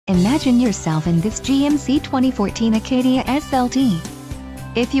Imagine yourself in this GMC 2014 Acadia SLT.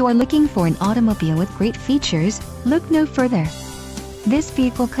 If you are looking for an automobile with great features, look no further. This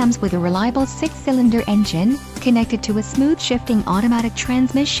vehicle comes with a reliable 6-cylinder engine, connected to a smooth shifting automatic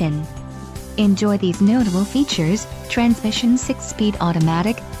transmission. Enjoy these notable features: transmission 6-speed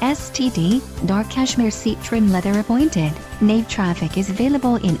automatic, STD, dark cashmere seat trim leather appointed. Nav Traffic is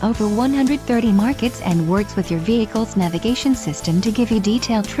available in over 130 markets and works with your vehicle's navigation system to give you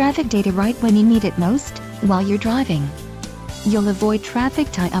detailed traffic data right when you need it most, while you're driving. You'll avoid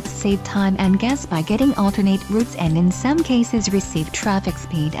traffic tie-ups, save time and gas by getting alternate routes, and in some cases receive traffic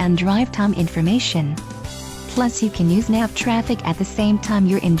speed and drive time information. Plus, you can use Nav Traffic at the same time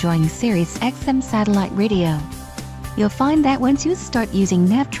you're enjoying Sirius XM satellite radio. You'll find that once you start using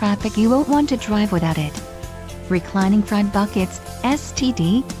Nav Traffic, you won't want to drive without it. Reclining front buckets,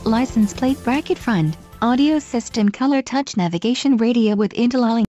 STD, license plate bracket front, audio system, color touch navigation radio with interlocking